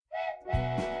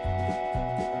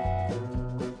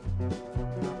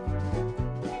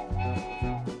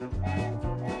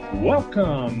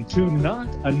Welcome to Not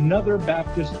Another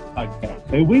Baptist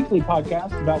Podcast, a weekly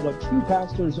podcast about what true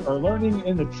pastors are learning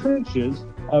in the trenches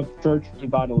of church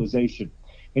revitalization.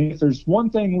 And if there's one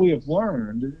thing we have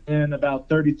learned in about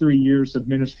 33 years of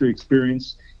ministry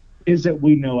experience, is that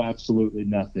we know absolutely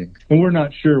nothing. And we're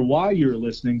not sure why you're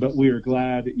listening, but we are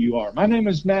glad that you are. My name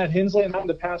is Matt Hensley, and I'm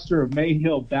the pastor of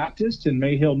Mayhill Baptist in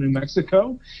Mayhill, New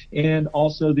Mexico, and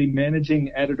also the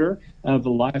managing editor of the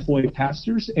Lifeway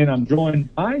Pastors. And I'm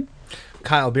joined by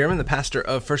Kyle Bierman, the pastor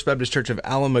of First Baptist Church of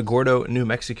Alamogordo, New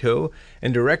Mexico,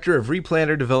 and director of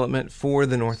Replanter Development for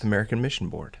the North American Mission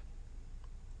Board.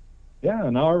 Yeah,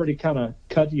 and I already kind of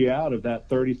cut you out of that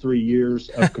 33 years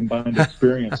of combined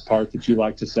experience part that you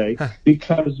like to say,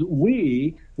 because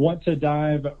we want to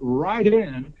dive right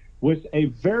in with a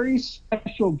very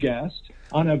special guest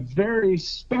on a very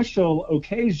special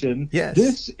occasion. Yes.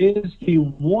 This is the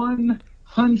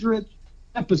 100th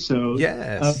episode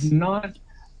of Not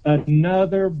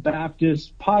Another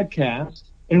Baptist Podcast,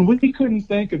 and we couldn't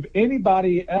think of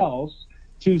anybody else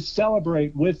to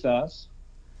celebrate with us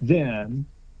than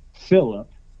Philip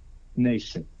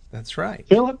Nation. That's right.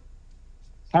 Philip,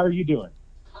 how are you doing?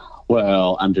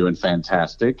 Well, I'm doing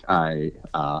fantastic. I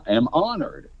am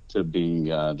honored to be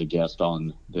the guest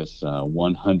on this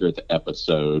 100th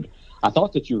episode. I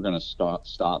thought that you were going to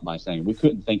stop by saying we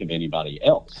couldn't think of anybody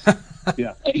else.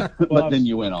 Yeah, but then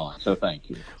you went on, so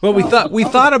thank you. Well, we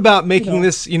thought about making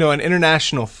this, an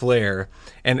international flair,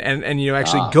 and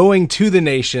actually going to the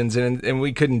nations, and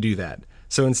we couldn't do that.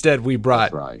 So instead, we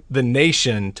brought the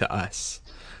nation to us.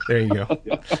 There you go.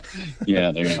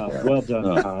 Yeah, there you go. Well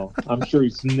done, Kyle. I'm sure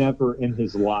he's never in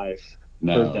his life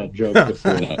heard that joke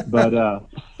before.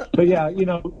 But yeah,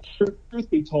 truth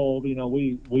be told,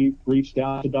 we reached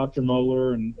out to Dr.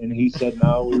 Moeller, and he said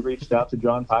no. We reached out to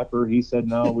John Piper. He said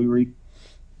no. We reached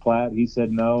Platt. He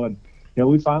said no. And,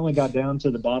 we finally got down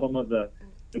to the bottom of the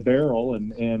barrel,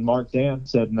 and Mark Dan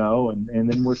said no, and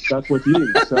then we're stuck with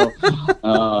you. So,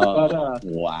 wow.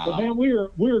 But man,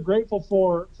 we're grateful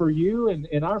for you,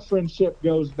 and our friendship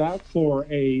goes back for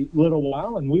a little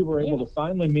while, and we were able to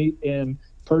finally meet in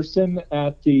person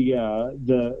at the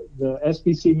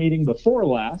SBC meeting before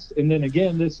last, and then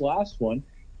again this last one,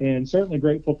 and certainly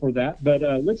grateful for that. But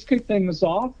let's kick things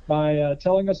off by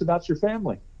telling us about your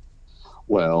family.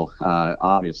 Well,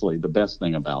 obviously, the best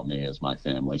thing about me is my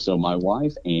family. So my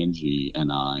wife, Angie, and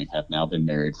I have now been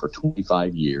married for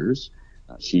 25 years.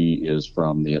 She is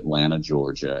from the Atlanta,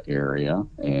 Georgia area,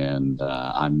 and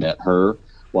I met her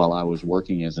while I was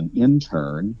working as an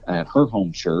intern at her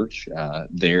home church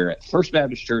there at First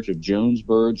Baptist Church of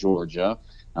Jonesboro, Georgia.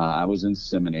 I was in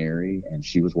seminary, and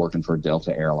she was working for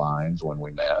Delta Airlines when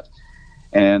we met.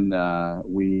 And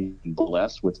we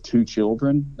blessed with two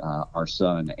children. Our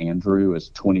son, Andrew, is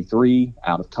 23,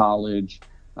 out of college,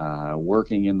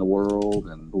 working in the world,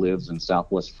 and lives in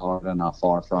Southwest Florida, not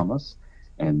far from us.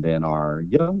 And then our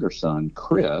younger son,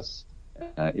 Chris,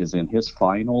 is in his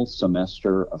final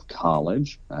semester of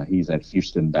college. He's at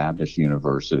Houston Baptist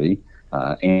University.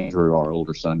 Andrew, our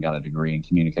older son, got a degree in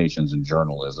communications and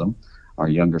journalism. Our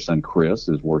younger son, Chris,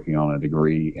 is working on a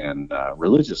degree in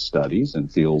religious studies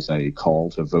and feels a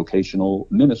call to vocational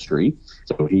ministry.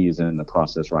 So he is in the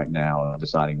process right now of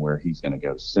deciding where he's going to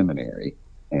go to seminary.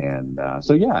 And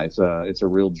it's a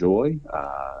real joy.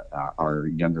 Our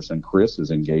younger son, Chris, is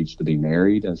engaged to be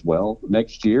married as well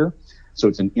next year. So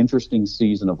it's an interesting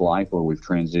season of life where we've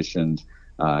transitioned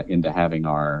into having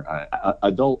our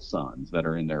adult sons that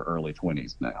are in their early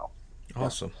 20s now.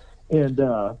 Awesome. And,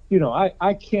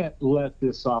 I can't let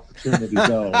this opportunity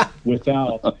go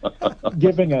without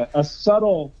giving a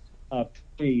subtle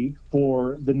plea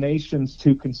for the nations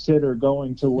to consider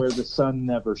going to where the sun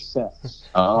never sets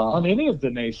on any of the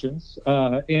nations.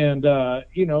 Where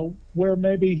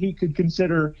maybe he could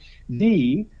consider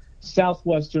the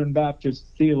Southwestern Baptist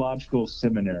Theological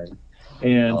Seminary.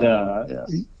 And,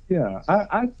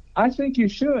 I think you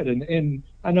should. And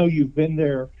I know you've been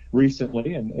there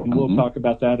recently, and we'll talk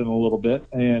about that in a little bit.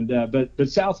 And but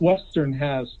Southwestern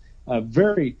has a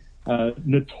very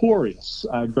notorious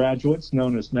graduates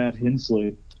known as Matt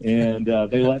Hensley, and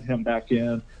they let him back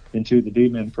into the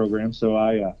D-Min program. So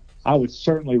I would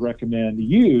certainly recommend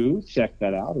you check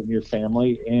that out and your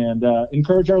family, and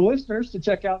encourage our listeners to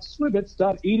check out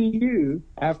swibits.edu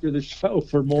after the show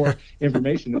for more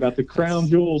information about the Crown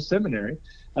Jewel Seminary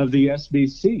of the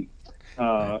SBC.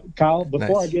 Kyle,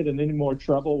 before I get in any more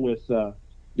trouble with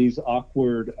these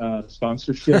awkward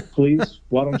sponsorship, please.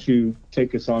 Why don't you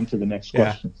take us on to the next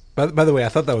question? By the way, I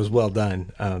thought that was well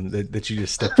done. That you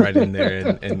just stepped right in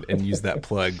there and used that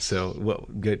plug. So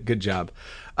good job.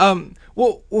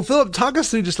 Well, Philip, talk us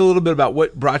through just a little bit about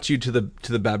what brought you to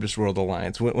the Baptist World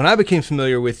Alliance. When I became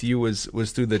familiar with you was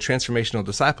through the transformational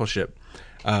discipleship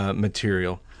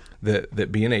material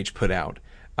that B&H put out.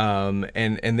 And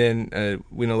then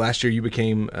last year you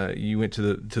went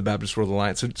to the Baptist World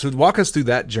Alliance. So walk us through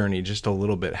that journey just a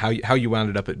little bit. How you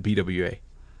wound up at BWA.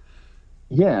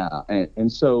 Yeah,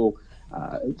 and so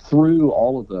through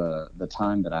all of the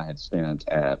time that I had spent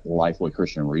at Lifeway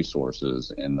Christian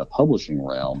Resources in the publishing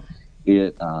realm,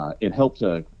 it helped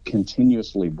to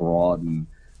continuously broaden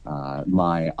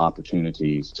my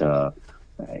opportunities to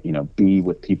be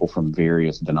with people from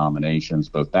various denominations,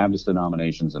 both Baptist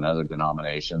denominations and other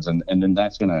denominations, and then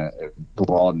that's going to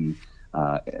broaden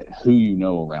who you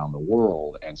know around the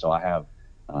world. And so I have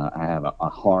a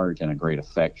heart and a great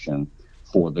affection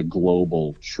for the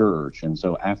global church. And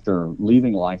so after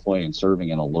leaving Lifeway and serving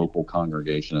in a local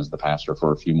congregation as the pastor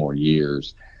for a few more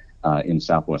years in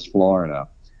Southwest Florida,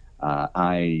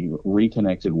 I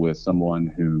reconnected with someone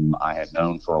whom I had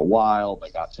known for a while,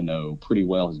 but got to know pretty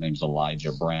well. His name's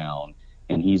Elijah Brown,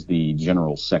 and he's the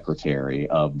general secretary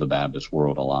of the Baptist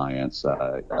World Alliance.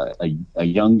 A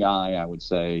young guy, I would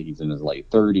say. He's in his late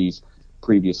 30s.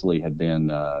 Previously had been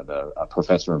a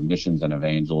professor of missions and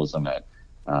evangelism at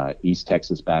East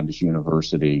Texas Baptist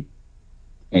University,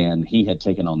 and he had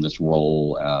taken on this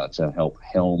role to help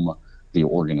helm the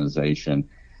organization.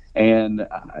 And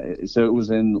so it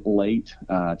was in late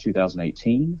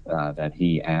 2018 that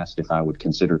he asked if I would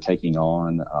consider taking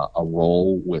on a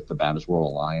role with the Baptist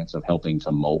World Alliance of helping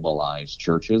to mobilize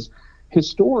churches.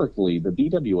 Historically, the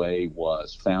BWA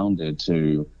was founded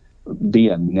to be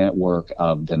a network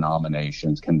of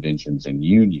denominations, conventions, and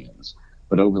unions.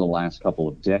 But over the last couple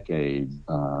of decades,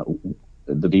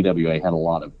 the BWA had a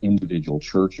lot of individual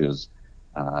churches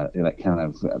that kind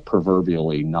of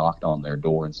proverbially knocked on their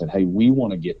door and said, hey, we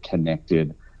want to get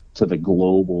connected to the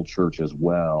global church as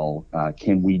well.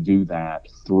 Can we do that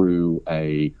through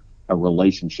a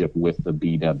relationship with the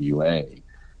BWA?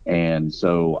 And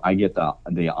so I get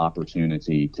the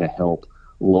opportunity to help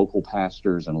local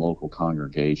pastors and local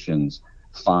congregations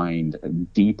find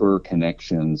deeper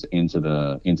connections into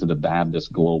the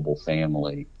Baptist global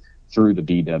family through the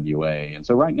BWA. And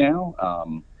so right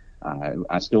now,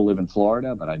 I still live in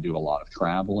Florida, but I do a lot of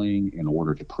traveling in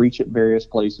order to preach at various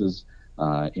places,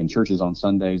 in churches on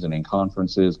Sundays and in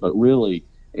conferences. But really,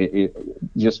 it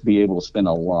just be able to spend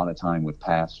a lot of time with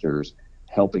pastors,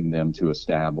 helping them to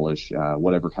establish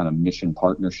whatever kind of mission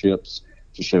partnerships,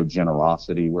 to show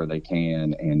generosity where they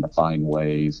can, and to find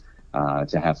ways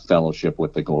to have fellowship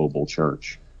with the global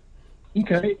church.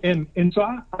 Okay, and so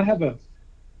I have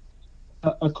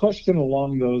a question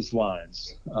along those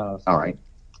lines. All right.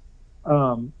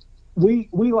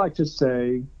 We like to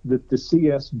say that the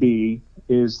CSB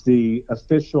is the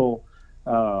official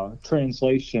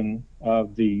translation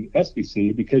of the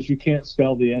SBC, because you can't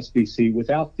spell the SBC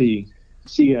without the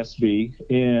CSB.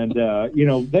 And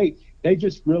they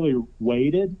just really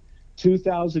waited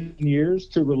 2,000 years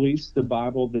to release the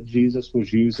Bible that Jesus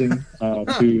was using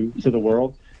to the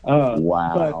world.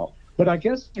 Wow. But I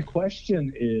guess the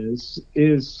question is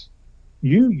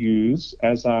you use,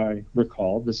 as I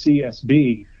recall, the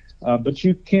CSB, but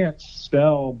you can't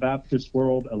spell Baptist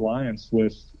World Alliance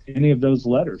with any of those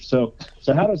letters. So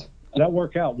how does that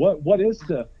work out? What is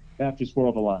the Baptist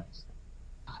World Alliance?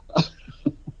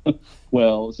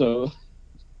 Well,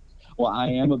 I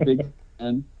am a big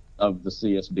fan of the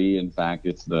CSB. In fact,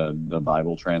 it's the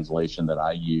Bible translation that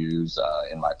I use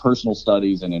in my personal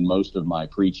studies and in most of my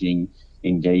preaching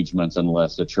engagements,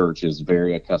 unless the church is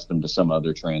very accustomed to some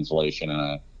other translation, and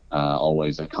I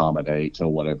always accommodate to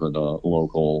whatever the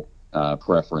local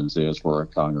preference is for a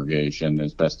congregation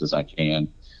as best as I can.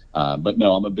 But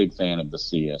no, I'm a big fan of the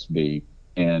CSB,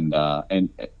 and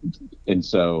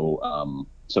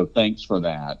so thanks for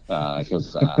that,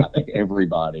 because I think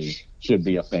everybody should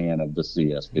be a fan of the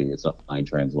CSB. It's a fine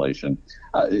translation.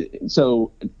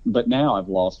 But now I've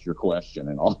lost your question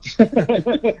and all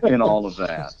in all of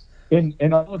that.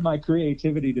 In all of my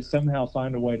creativity to somehow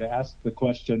find a way to ask the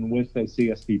question with a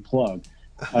CSB plug,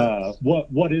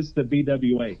 what is the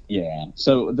BWA? Yeah,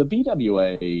 so the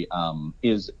BWA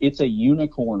it's a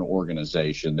unicorn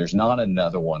organization. There's not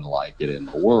another one like it in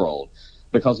the world,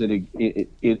 because it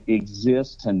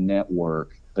exists to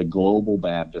network the global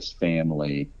Baptist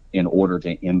family in order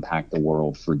to impact the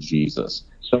world for Jesus.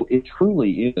 So it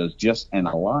truly is just an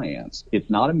alliance. It's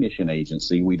not a mission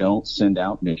agency. We don't send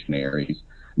out missionaries.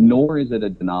 nor is it a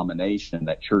denomination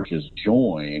that churches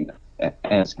join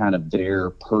as kind of their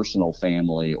personal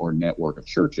family or network of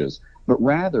churches, but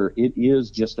rather it is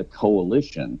just a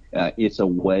coalition. It's a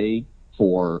way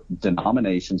for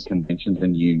denominations, conventions,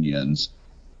 and unions,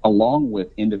 along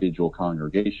with individual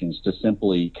congregations, to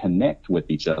simply connect with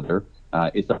each other.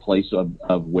 It's a place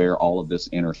of where all of this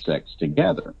intersects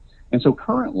together. And so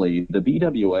currently, the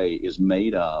BWA is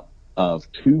made up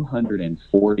of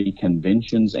 240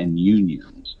 conventions and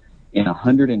unions in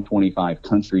 125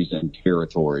 countries and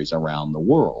territories around the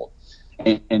world.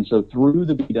 And so through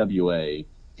the BWA,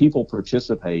 people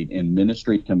participate in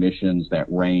ministry commissions that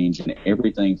range in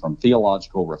everything from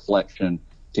theological reflection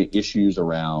to issues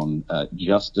around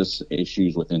justice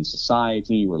issues within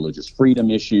society, religious freedom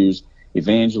issues,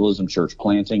 evangelism, church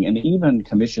planting, and even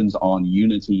commissions on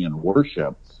unity and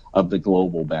worship of the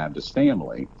global Baptist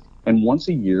family. And once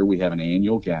a year, we have an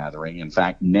annual gathering. In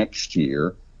fact, next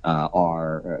year,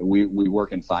 we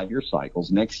work in 5-year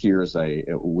cycles. Next year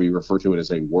we refer to it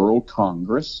as a World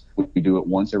Congress. We do it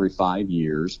once every 5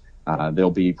 years.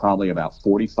 There'll be probably about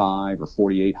 4,500 or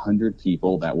 4,800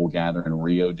 people that will gather in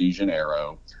Rio de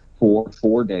Janeiro for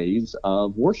 4 days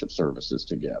of worship services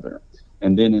together.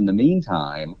 And then in the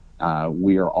meantime,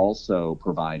 we are also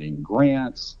providing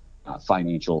grants,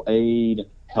 financial aid,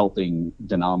 helping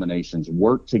denominations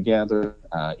work together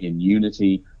in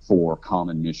unity for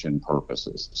common mission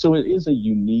purposes. So it is a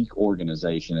unique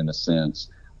organization in the sense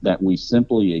that we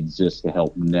simply exist to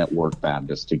help network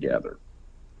Baptists together.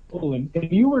 Cool. And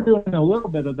you were doing a little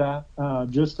bit of that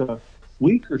just a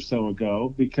week or so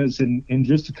ago, because in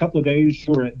just a couple of days,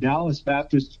 you were at Dallas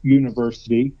Baptist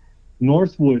University,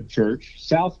 Northwood Church,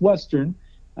 Southwestern,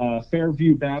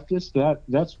 Fairview Baptist.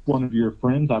 That's one of your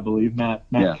friends, I believe, Matt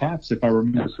Capps, if I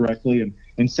remember correctly,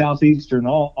 and Southeastern.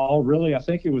 All really, I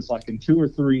think it was like in 2 or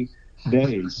 3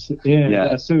 days.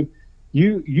 And so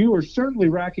you are certainly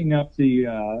racking up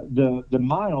the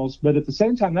miles, but at the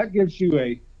same time, that gives you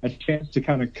a chance to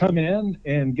kind of come in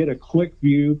and get a quick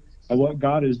view of what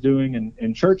God is doing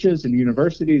in churches and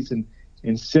universities and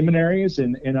in seminaries.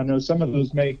 And I know some of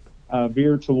those may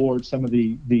veer towards some of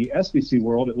the SBC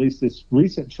world, at least this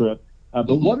recent trip.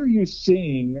 But what are you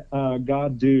seeing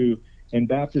God do in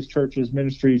Baptist churches,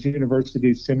 ministries,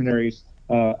 universities, seminaries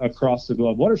across the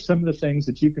globe? What are some of the things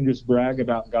that you can just brag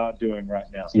about God doing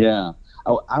right now? Yeah,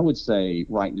 I would say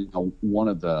right now one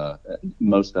of the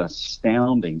most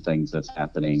astounding things that's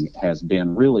happening has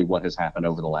been really what has happened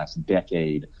over the last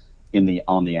decade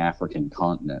on the African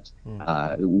continent.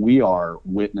 We are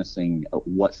witnessing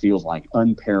what feels like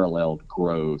unparalleled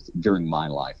growth during my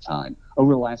lifetime.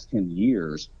 Over the last 10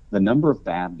 years, the number of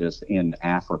Baptists in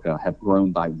Africa have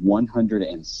grown by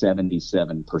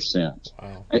 177%.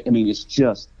 Wow. I mean, it's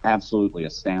just absolutely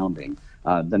astounding.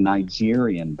 The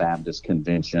Nigerian Baptist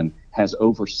Convention has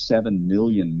over 7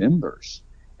 million members.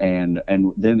 And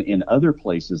then in other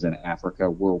places in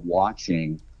Africa, we're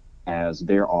watching as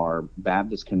there are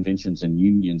Baptist conventions and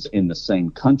unions in the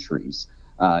same countries,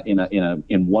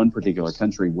 in one particular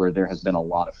country where there has been a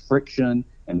lot of friction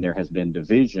and there has been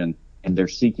division, and they're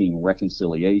seeking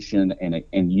reconciliation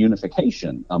and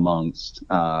unification amongst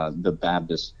the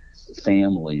Baptist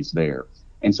families there.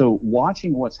 And so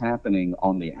watching what's happening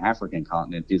on the African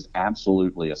continent is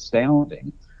absolutely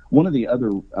astounding. One of the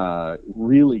other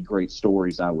really great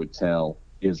stories I would tell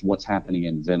is what's happening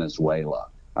in Venezuela.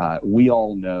 We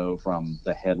all know from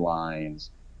the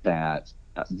headlines that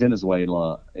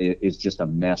Venezuela is just a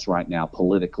mess right now,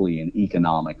 politically and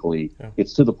economically. Yeah.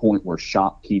 It's to the point where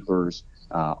shopkeepers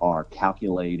are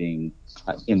calculating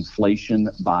inflation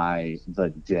by the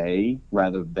day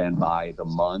rather than by the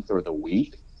month or the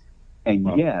week.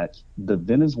 And yet, the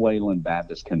Venezuelan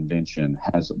Baptist Convention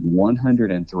has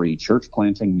 103 church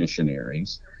planting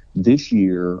missionaries. This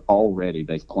year already,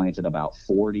 they've planted about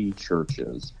 40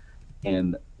 churches.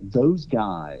 And those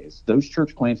guys, those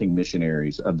church planting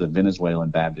missionaries of the Venezuelan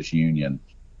Baptist Union,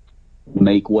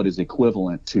 make what is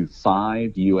equivalent to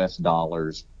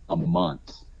 $5 a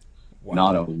month. Wow.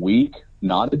 Not a week,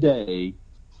 not a day,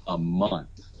 a month.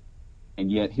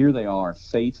 And yet here they are,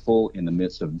 faithful in the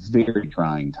midst of very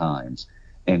trying times.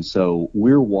 And so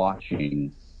we're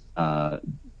watching the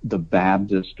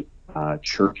Baptist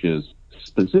churches,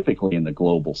 specifically in the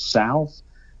global South,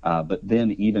 but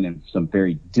then even in some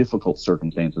very difficult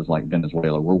circumstances like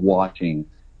Venezuela, we're watching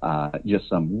just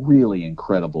some really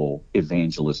incredible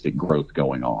evangelistic growth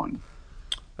going on.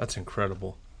 That's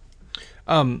incredible.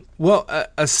 Well,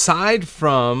 aside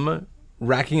from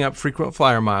racking up frequent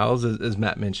flyer miles, as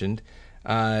Matt mentioned,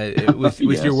 with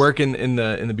yes. your work in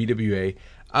the BWA,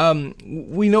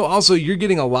 we know also you're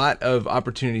getting a lot of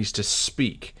opportunities to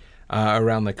speak.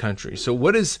 around the country. So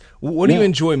what do you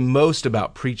enjoy most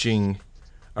about preaching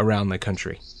around the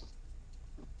country?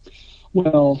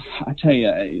 Well, I tell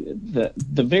you,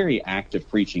 the very act of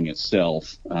preaching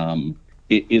itself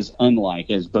it is unlike,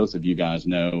 as both of you guys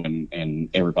know, and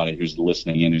everybody who's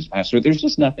listening in who's a pastor, there's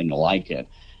just nothing like it.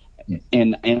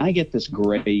 And I get this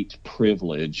great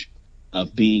privilege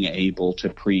of being able to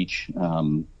preach.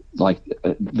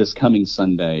 This coming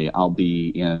Sunday, I'll be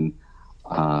in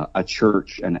a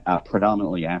church, a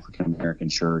predominantly African American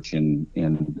church in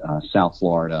South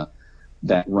Florida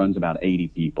that runs about 80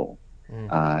 people.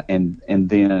 And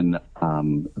then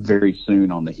very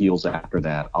soon on the heels after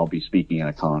that, I'll be speaking at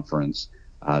a conference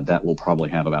that will probably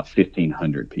have about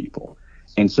 1,500 people.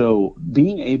 And so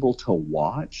being able to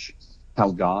watch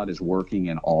how God is working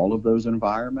in all of those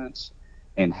environments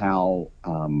and how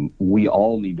we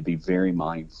all need to be very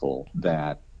mindful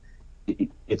that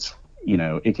it's,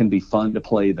 it can be fun to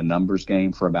play the numbers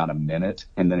game for about a minute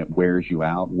and then it wears you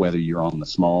out, whether you're on the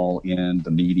small end,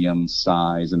 the medium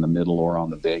size, in the middle, or on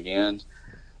the big end.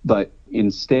 But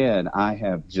instead, I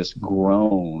have just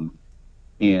grown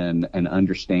in an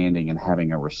understanding and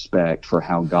having a respect for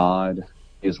how God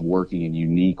is working in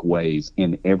unique ways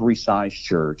in every size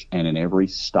church and in every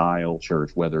style church,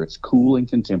 whether it's cool and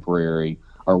contemporary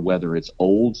or whether it's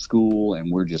old school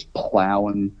and we're just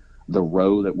plowing the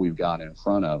row that we've got in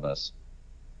front of us.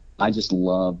 I just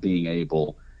love being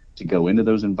able to go into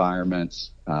those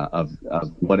environments of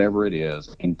whatever it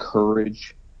is,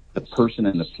 encourage the person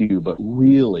in the pew, but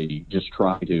really just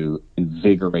try to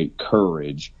invigorate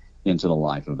courage into the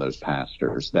life of those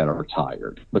pastors that are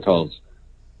tired, because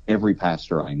every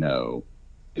pastor I know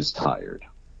is tired.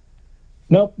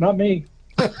 Nope, not me.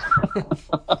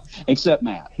 Except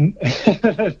Matt.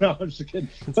 No, I'm just kidding.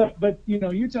 But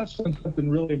you touched on something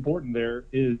really important there.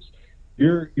 Is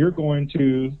you're going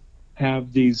to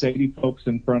have these 80 folks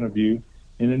in front of you,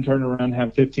 and then turn around and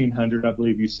have 1,500, I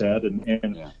believe you said,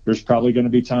 and there's probably going to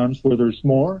be times where there's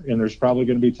more, and there's probably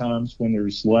going to be times when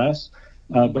there's less.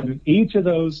 But in each of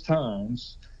those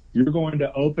times, you're going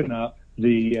to open up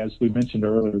as we mentioned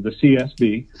earlier, the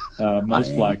CSB,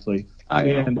 most likely.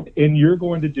 And you're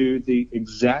going to do the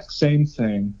exact same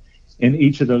thing in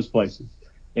each of those places.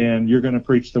 And you're going to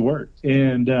preach the word.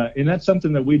 And that's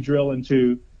something that we drill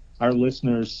into our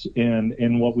listeners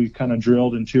in what we've kind of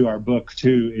drilled into our book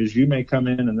too, is you may come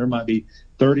in and there might be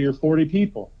 30 or 40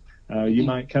 people. You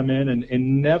might come in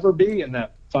and never be in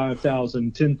that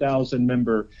 5,000, 10,000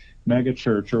 member mega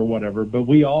church or whatever, but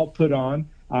we all put on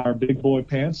our big boy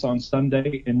pants on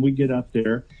Sunday and we get up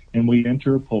there and we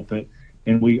enter a pulpit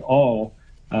and we all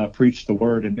preach the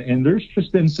word. And there's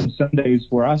just been some Sundays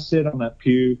where I sit on that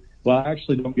pew. Well, I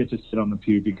actually don't get to sit on the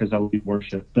pew because I lead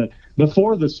worship, but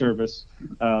before the service,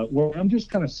 where I'm just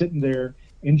kind of sitting there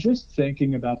and just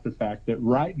thinking about the fact that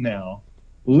right now,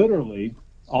 literally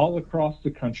all across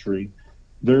the country,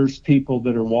 there's people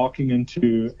that are walking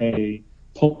into a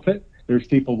pulpit. There's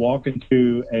people walking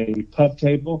to a pub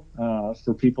table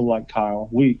for people like Kyle.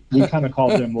 We kind of call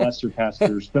them lesser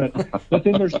pastors, but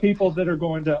then there's people that are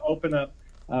going to open up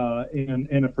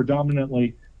in a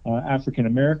predominantly African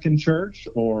American church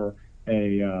or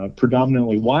a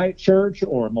predominantly white church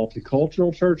or a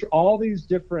multicultural church. All these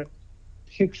different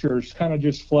pictures kind of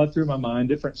just flood through my mind,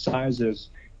 different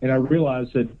sizes, and I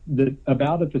realized that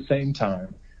about at the same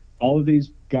time, all of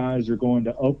these guys are going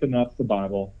to open up the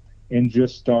Bible and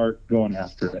just start going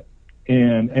after it.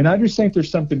 And I just think there's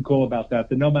something cool about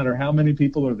that no matter how many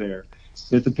people are there,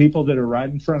 that the people that are right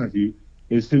in front of you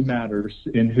is who matters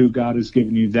and who God has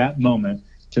given you that moment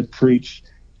to preach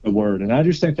the word. And I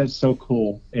just think that's so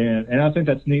cool. And I think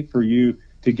that's neat for you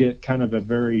to get kind of a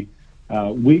very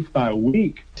week by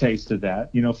week taste of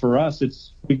that. For us,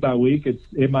 it's week by week.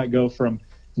 It might go from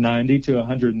 90 to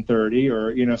 130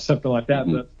 or, something like that.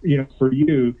 Mm-hmm. But, for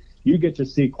you get to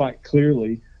see quite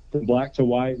clearly from black to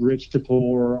white, rich to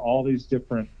poor, all these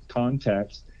different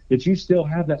contexts, that you still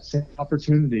have that same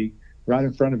opportunity right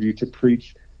in front of you to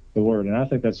preach the word. And I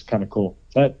think that's kind of cool.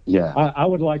 But I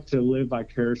would like to live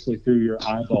vicariously through your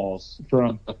eyeballs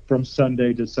from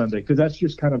Sunday to Sunday, because that's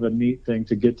just kind of a neat thing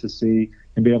to get to see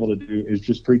and be able to do, is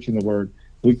just preaching the word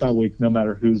week by week, no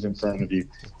matter who's in front of you.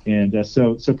 And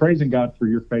so praising God for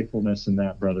your faithfulness in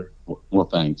that, brother. Well,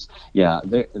 thanks. Yeah,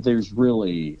 there's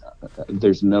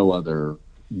no other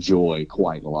joy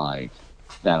quite like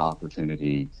that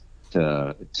opportunity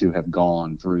to have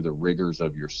gone through the rigors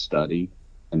of your study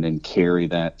and then carry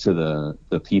that to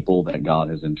the people that God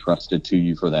has entrusted to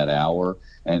you for that hour.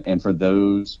 And for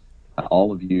those,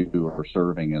 all of you who are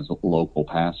serving as local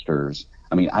pastors,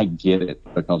 I mean, I get it,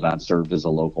 because I've served as a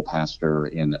local pastor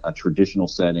in a traditional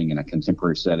setting, in a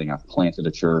contemporary setting. I've planted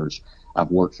a church.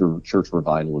 I've worked through church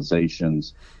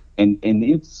revitalizations, and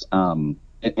it's and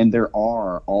there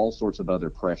are all sorts of other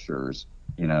pressures.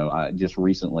 Just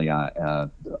recently, I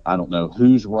don't know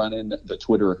who's running the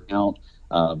Twitter account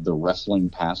of the wrestling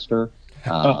pastor,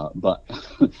 but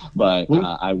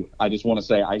I just want to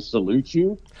say I salute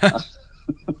you.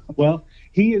 Well,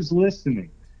 he is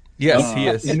listening. Yes, he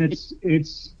is, and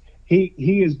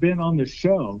he has been on the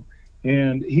show,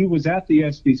 and he was at the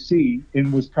SBC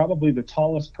and was probably the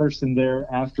tallest person there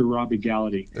after Robbie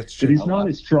Gallaty. That's true. But he's not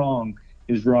as strong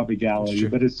as Robbie Gallaty,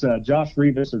 but it's Josh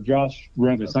Revis or Josh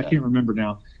Revis. Okay. I can't remember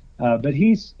now. But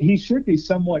he should be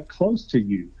somewhat close to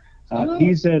you.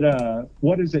 He's at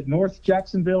what is it, North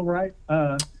Jacksonville, right?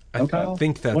 I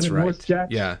think that's right. North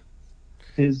Jackson? Yeah.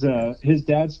 His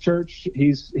dad's church.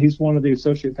 He's one of the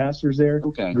associate pastors there.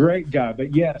 Okay. Great guy.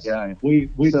 But yes, we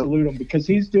salute him because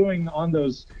he's doing on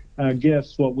those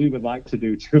gifts what we would like to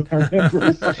do to our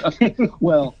members.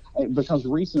 Well, because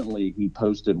recently he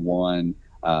posted one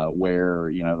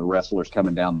where the wrestler's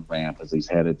coming down the ramp as he's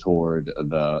headed toward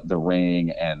the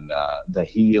ring, and the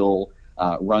heel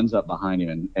runs up behind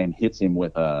him and hits him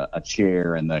with a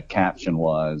chair, and the caption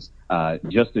was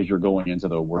just as you're going into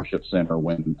the worship center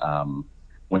when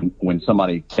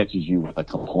somebody catches you with a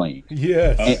complaint.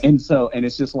 Yes. And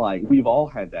it's just like we've all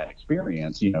had that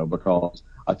experience, because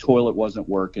a toilet wasn't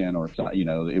working, or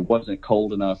it wasn't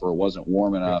cold enough, or it wasn't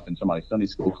warm enough in somebody's Sunday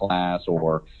school class,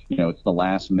 or it's the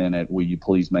last minute. Will you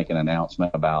please make an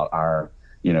announcement about our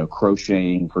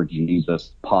crocheting for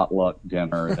Jesus potluck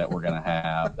dinner that we're going to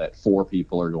have that 4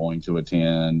 people are going to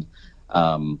attend.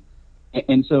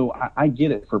 And so I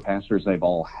get it for pastors. They've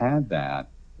all had that,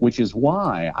 which is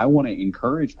why I want to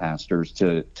encourage pastors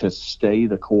to stay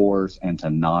the course and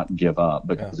to not give up,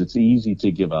 because it's easy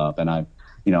to give up. And I've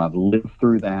lived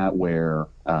through that where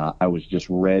I was just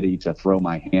ready to throw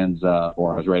my hands up,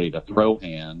 or I was ready to throw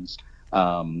hands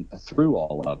through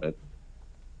all of it.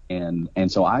 And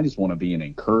so I just want to be an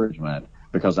encouragement,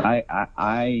 because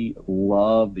I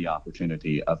love the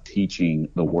opportunity of teaching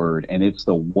the word. And it's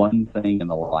the one thing in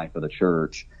the life of the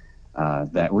church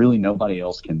that really nobody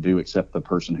else can do except the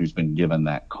person who's been given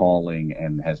that calling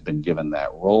and has been given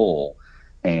that role.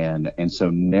 And so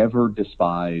never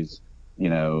despise,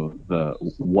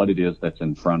 what it is that's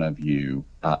in front of you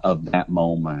of that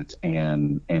moment.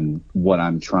 And what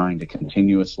I'm trying to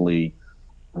continuously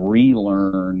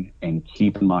relearn and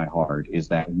keep in my heart is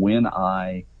that when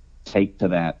I take to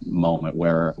that moment,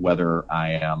 whether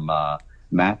I am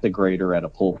Matt the Greater at a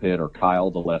pulpit or Kyle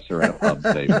the Lesser at a pub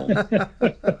table,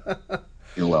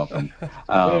 you're welcome.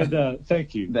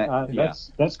 Thank you.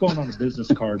 That's going on a business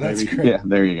card, baby. Yeah,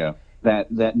 there you go.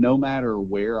 That no matter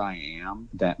where I am,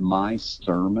 that my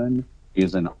sermon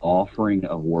is an offering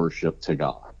of worship to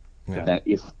God. Yeah. That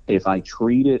if I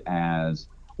treat it as,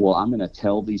 well, I'm going to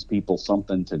tell these people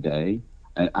something today,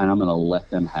 and I'm going to let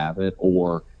them have it,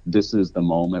 or this is the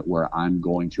moment where I'm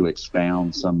going to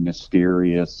expound some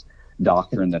mysterious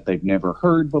doctrine that they've never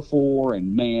heard before,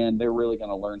 and man, they're really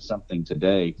going to learn something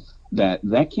today.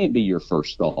 That can't be your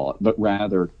first thought, but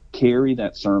rather carry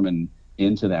that sermon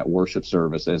into that worship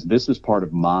service as this is part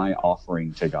of my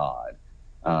offering to God.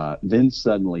 Then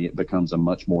suddenly it becomes a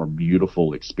much more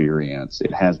beautiful experience.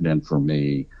 It has been for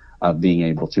me. Of being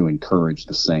able to encourage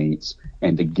the saints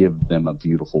and to give them a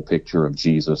beautiful picture of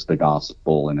Jesus, the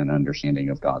gospel, and an understanding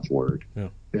of God's word.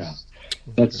 Yeah.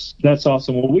 That's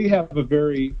awesome. Well, we have a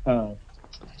very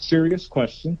serious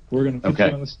question. We're going to put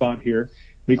you on the spot here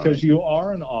because you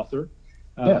are an author.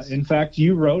 Yes. In fact,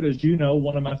 you wrote, as you know,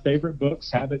 one of my favorite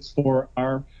books, Habits for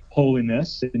Our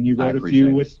Holiness, and you wrote a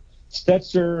few with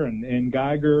Stetzer and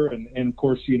Geiger, and of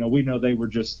course, we know they were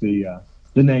just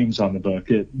the names on the book.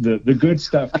 The good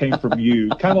stuff came from you,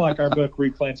 kind of like our book,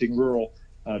 Replanting Rural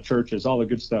Churches. All the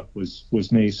good stuff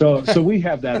was me. So we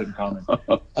have that in common.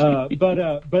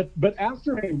 But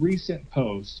after a recent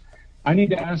post, I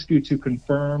need to ask you to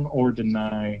confirm or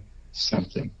deny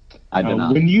something. I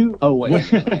deny. When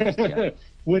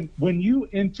you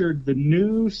entered the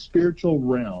new spiritual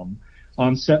realm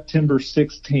on September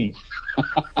 16th,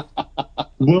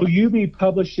 will you be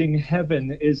publishing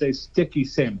Heaven is a Sticky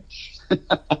Sandwich?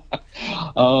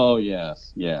 Oh,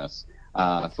 yes.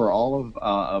 For all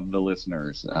of the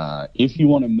listeners, if you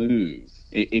want to move,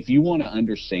 if you want to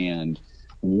understand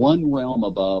one realm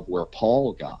above where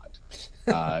Paul got,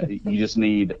 you just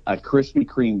need a Krispy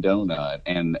Kreme donut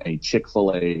and a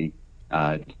Chick-fil-A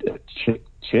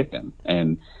chicken,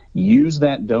 and use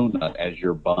that donut as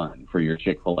your bun for your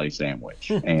Chick-fil-A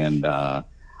sandwich. And I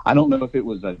don't know if it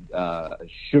was a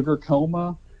sugar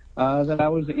coma that I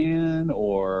was in,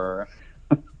 or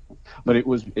but it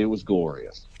was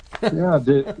glorious. Yeah.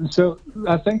 So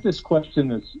I think this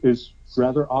question is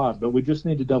rather odd, but we just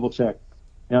need to double check.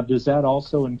 Now, does that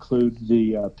also include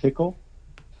the pickle?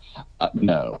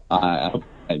 No, I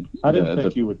didn't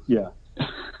think you would. Yeah.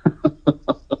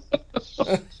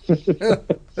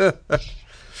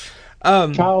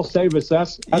 Kyle, save us.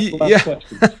 That's the last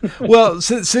question. Well,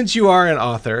 since you are an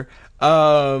author,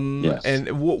 yes.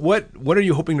 And what are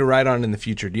you hoping to write on in the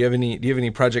future? Do you have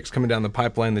any projects coming down the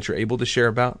pipeline that you're able to share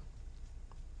about?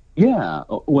 Yeah,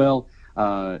 well,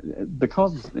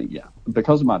 because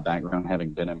of my background, having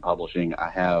been in publishing, I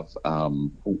have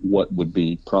what would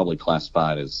be probably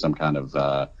classified as some kind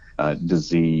of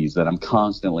disease that I'm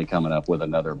constantly coming up with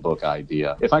another book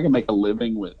idea. If I could make a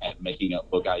living at making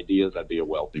up book ideas, I'd be a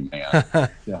wealthy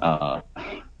man.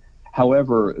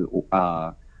 However,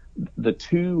 the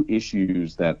two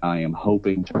issues that I am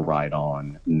hoping to write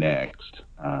on next,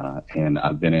 and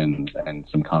I've been in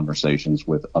some conversations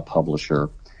with a publisher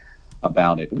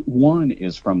about it. One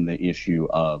is from the issue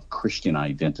of Christian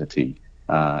identity,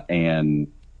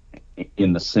 and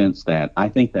in the sense that I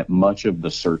think that much of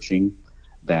the searching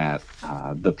that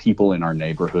the people in our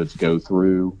neighborhoods go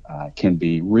through can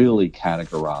be really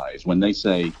categorized. When they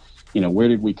say, where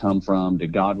did we come from?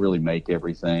 Did God really make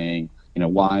everything?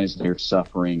 Why is there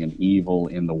suffering and evil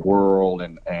in the world?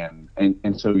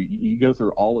 And so you go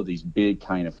through all of these big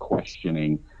kind of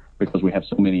questioning because we have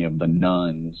so many of the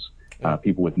nones,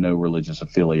 people with no religious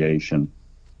affiliation.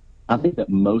 I think that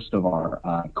most of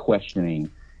our questioning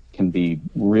can be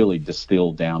really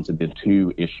distilled down to the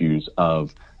two issues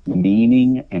of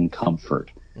meaning and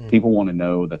comfort. People want to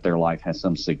know that their life has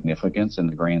some significance in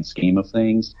the grand scheme of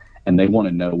things, and they want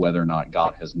to know whether or not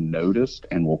God has noticed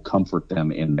and will comfort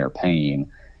them in their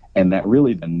pain. And that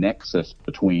really the nexus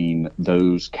between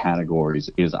those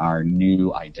categories is our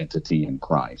new identity in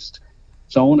Christ.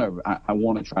 So I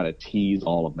want to try to tease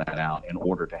all of that out in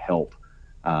order to help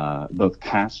both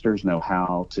pastors know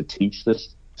how to teach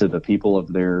this to the people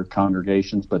of their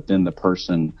congregations, but then the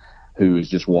person who is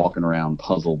just walking around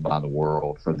puzzled by the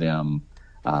world, for them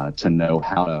to know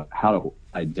how to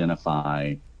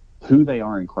identify who they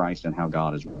are in Christ and how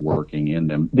God is working in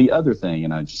them. The other thing,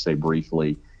 and I just say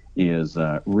briefly, is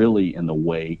really in the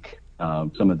wake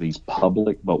of some of these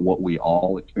public, but what we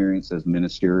all experience as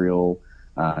ministerial,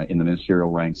 in the ministerial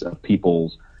ranks of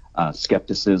people's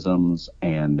skepticisms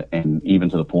and even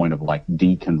to the point of like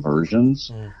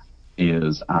deconversions,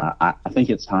 is I think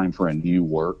it's time for a new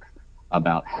work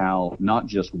about how, not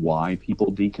just why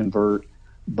people deconvert,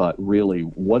 but really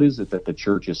what is it that the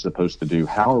church is supposed to do?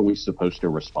 How are we supposed to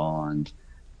respond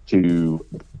to,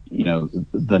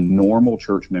 the normal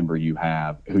church member you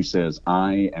have who says,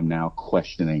 I am now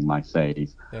questioning my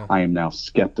faith. Yeah. I am now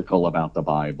skeptical about the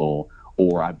Bible,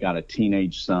 or I've got a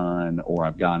teenage son, or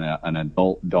I've got an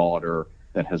adult daughter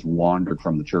that has wandered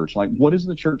from the church. Like, what is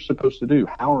the church supposed to do?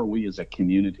 How are we as a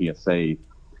community of faith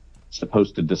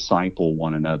supposed to disciple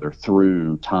one another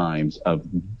through times of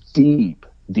deep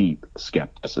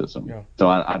skepticism? Yeah. So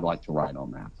I'd like to write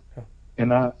on that.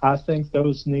 And I think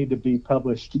those need to be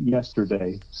published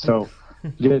yesterday. So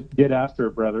get after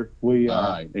it, brother. All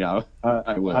right. Yeah,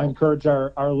 I will. I encourage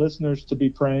our listeners to be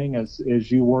praying as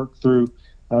you work through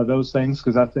those things,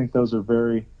 because I think those are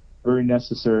very, very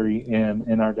necessary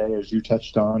in our day, as you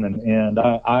touched on. And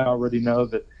I already know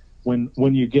that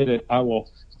when you get it, I will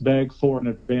beg for an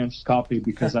advanced copy,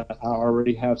 because I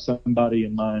already have somebody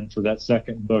in mind for that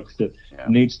second book that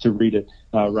needs to read it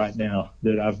right now,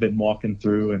 that I've been walking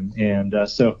through. And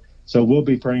so we'll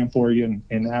be praying for you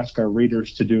and ask our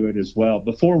readers to do it as well.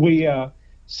 Before we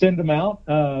send them out,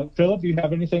 Philip, do you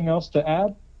have anything else to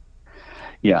add?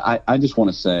 Yeah, I just want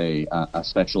to say,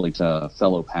 especially to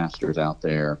fellow pastors out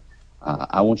there,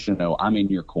 I want you to know I'm in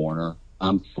your corner.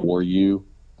 I'm for you.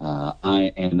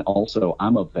 And also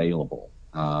I'm available.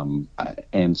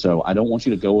 And so I don't want you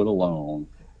to go it alone.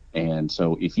 And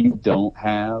so if you don't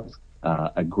have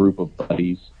a group of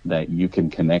buddies that you can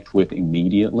connect with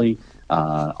immediately,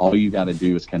 all you got to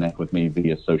do is connect with me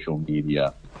via social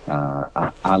media.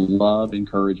 I love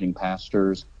encouraging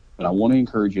pastors, but I want to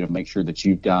encourage you to make sure that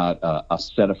you've got a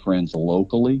set of friends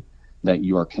locally that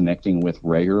you are connecting with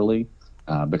regularly.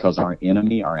 Because our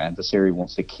enemy, our adversary,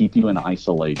 wants to keep you in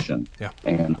isolation. Yeah.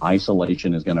 And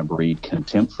isolation is going to breed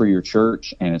contempt for your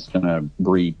church, and it's going to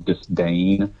breed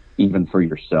disdain even for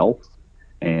yourself.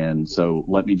 And so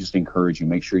let me just encourage you,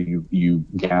 make sure you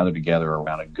gather together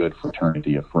around a good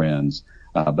fraternity of friends.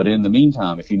 But in the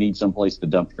meantime, if you need someplace to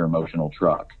dump your emotional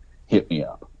truck, hit me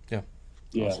up. Yeah.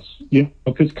 Yes. Yeah,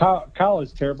 because Kyle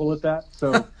is terrible at that,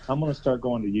 so I'm going to start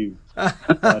going to you. But,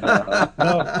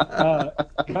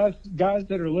 guys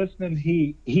that are listening,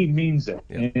 he means it.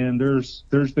 Yep. And there's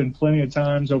been plenty of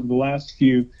times over the last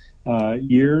few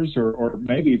years, or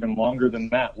maybe even longer than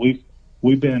that, we've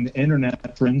been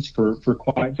internet friends for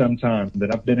quite some time,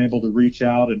 that I've been able to reach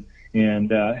out and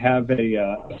have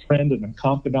a friend and a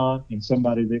confidant and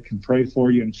somebody that can pray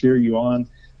for you and cheer you on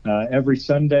every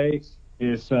Sunday.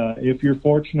 If you're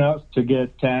fortunate enough to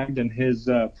get tagged in his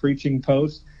preaching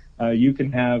post, you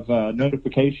can have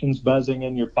notifications buzzing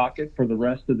in your pocket for the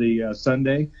rest of the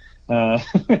Sunday.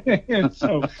 And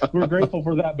so we're grateful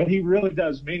for that. But he really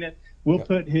does mean it. We'll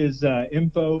put his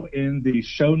info in the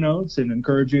show notes and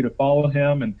encourage you to follow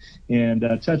him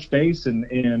and touch base. And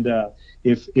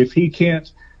if he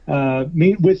can't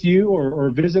meet with you or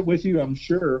visit with you, I'm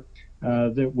sure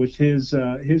that with his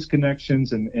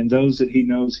connections and those that he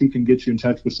knows, he can get you in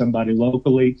touch with somebody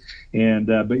locally. And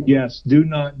but yes, do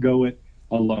not go it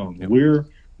alone. Yep.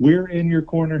 We're in your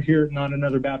corner here at Not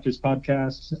Another Baptist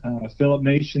Podcast. Philip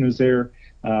Nation is there,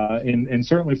 and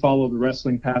certainly follow the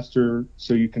Wrestling Pastor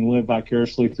so you can live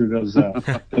vicariously through those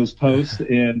posts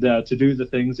and to do the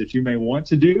things that you may want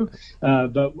to do.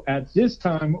 But at this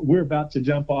time, we're about to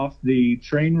jump off the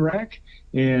train wreck.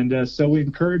 And so we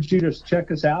encourage you to check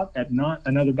us out at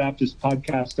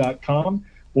NotAnotherBaptistPodcast.com,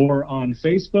 or on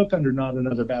Facebook under Not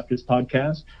Another Baptist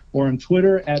Podcast, or on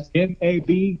Twitter at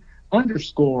NAB_podcast.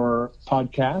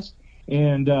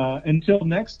 And until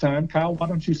next time, Kyle, why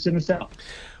don't you send us out?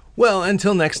 Well,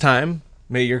 until next time,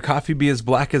 may your coffee be as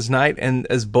black as night and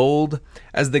as bold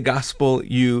as the gospel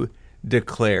you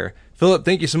declare. Philip,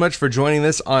 thank you so much for joining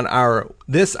us on our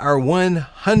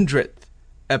 100th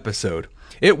episode.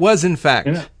 It was, in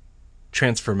fact,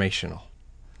 transformational.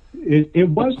 It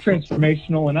was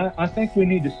transformational, and I think we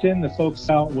need to send the folks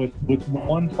out with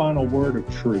one final word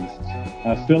of truth.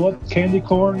 Philip, candy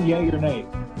corn, yay or nay?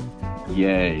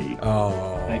 Yay.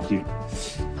 Oh. Thank you.